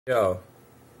Yo,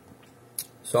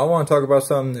 so I want to talk about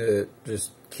something that just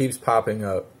keeps popping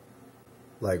up,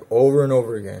 like over and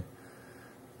over again.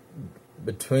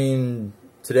 Between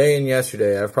today and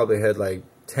yesterday, I've probably had like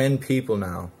 10 people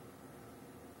now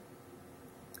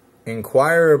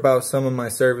inquire about some of my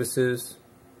services,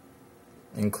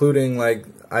 including like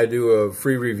I do a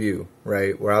free review,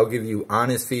 right? Where I'll give you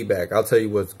honest feedback. I'll tell you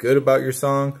what's good about your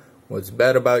song, what's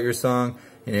bad about your song,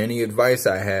 and any advice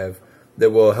I have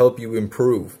that will help you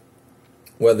improve.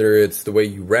 Whether it's the way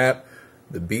you rap,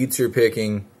 the beats you're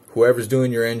picking, whoever's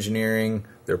doing your engineering,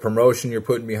 their promotion you're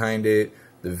putting behind it,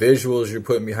 the visuals you're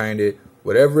putting behind it,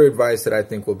 whatever advice that I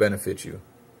think will benefit you.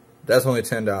 That's only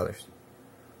 $10.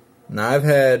 Now, I've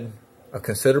had a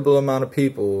considerable amount of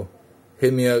people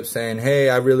hit me up saying,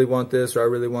 hey, I really want this, or I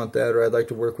really want that, or I'd like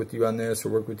to work with you on this, or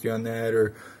work with you on that,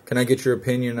 or can I get your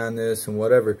opinion on this, and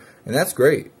whatever. And that's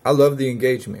great. I love the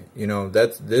engagement. You know,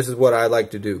 this is what I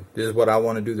like to do. This is what I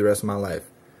want to do the rest of my life,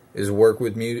 is work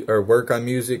with work on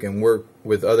music and work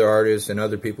with other artists and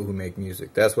other people who make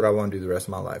music. That's what I want to do the rest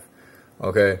of my life.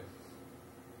 Okay?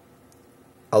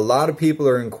 A lot of people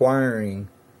are inquiring,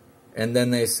 and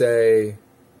then they say,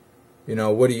 you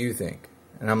know, what do you think?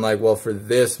 And I'm like, well, for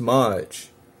this much,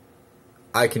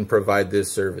 I can provide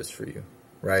this service for you,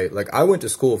 right? Like, I went to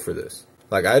school for this.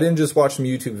 Like, I didn't just watch some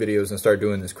YouTube videos and start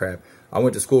doing this crap. I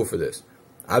went to school for this.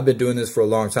 I've been doing this for a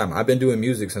long time. I've been doing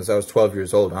music since I was 12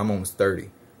 years old. I'm almost 30.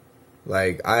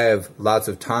 Like, I have lots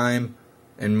of time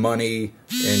and money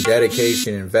and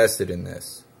dedication invested in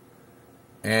this.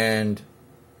 And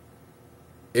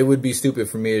it would be stupid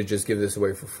for me to just give this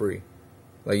away for free.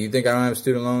 Like, you think I don't have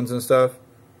student loans and stuff?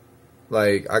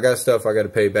 Like, I got stuff I got to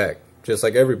pay back, just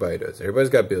like everybody does. Everybody's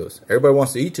got bills. Everybody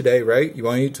wants to eat today, right? You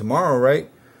want to eat tomorrow, right?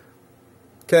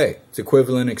 Okay, it's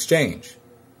equivalent exchange.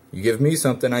 You give me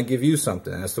something, I give you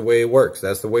something. That's the way it works.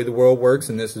 That's the way the world works,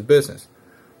 and this is business.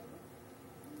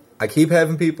 I keep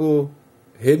having people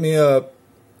hit me up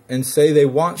and say they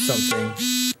want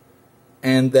something,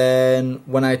 and then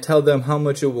when I tell them how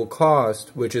much it will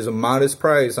cost, which is a modest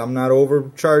price, I'm not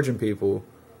overcharging people,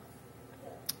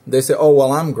 they say, oh,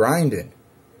 well, I'm grinding.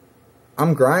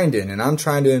 I'm grinding, and I'm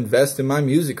trying to invest in my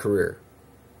music career.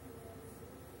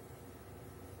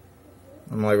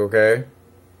 I'm like, okay.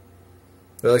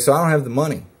 They're like, so I don't have the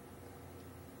money.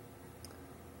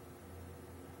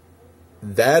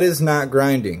 That is not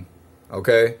grinding,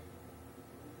 okay?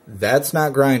 That's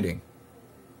not grinding.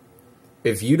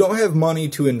 If you don't have money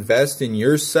to invest in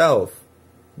yourself,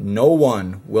 no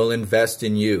one will invest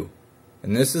in you.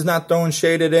 And this is not throwing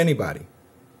shade at anybody.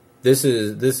 This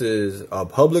is a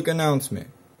public announcement,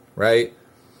 right?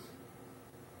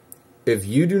 If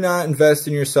you do not invest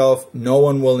in yourself, no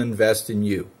one will invest in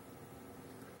you.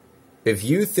 If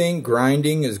you think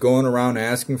grinding is going around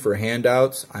asking for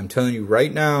handouts, I'm telling you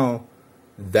right now,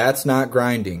 that's not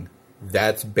grinding.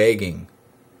 That's begging.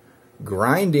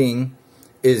 Grinding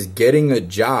is getting a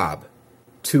job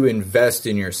to invest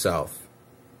in yourself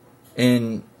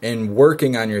and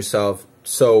working on yourself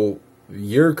so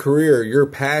your career, your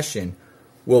passion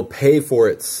will pay for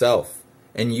itself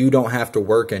and you don't have to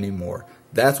work anymore.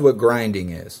 That's what grinding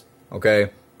is,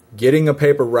 okay? Getting a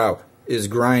paper route is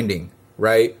grinding,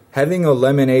 right? Having a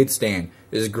lemonade stand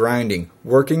is grinding.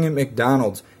 Working at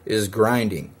McDonald's is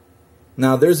grinding.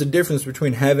 Now, there's a difference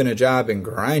between having a job and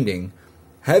grinding.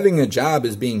 Having a job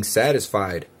is being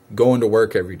satisfied, going to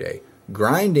work every day.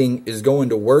 Grinding is going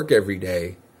to work every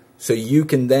day so you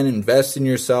can then invest in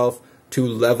yourself to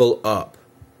level up.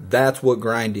 That's what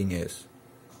grinding is.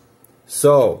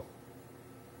 So,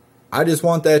 I just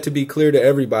want that to be clear to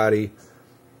everybody.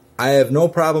 I have no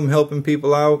problem helping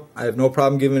people out. I have no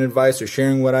problem giving advice or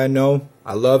sharing what I know.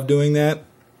 I love doing that.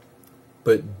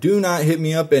 But do not hit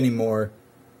me up anymore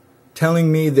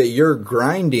telling me that you're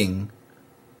grinding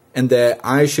and that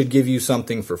I should give you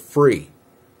something for free,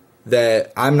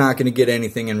 that I'm not going to get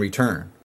anything in return.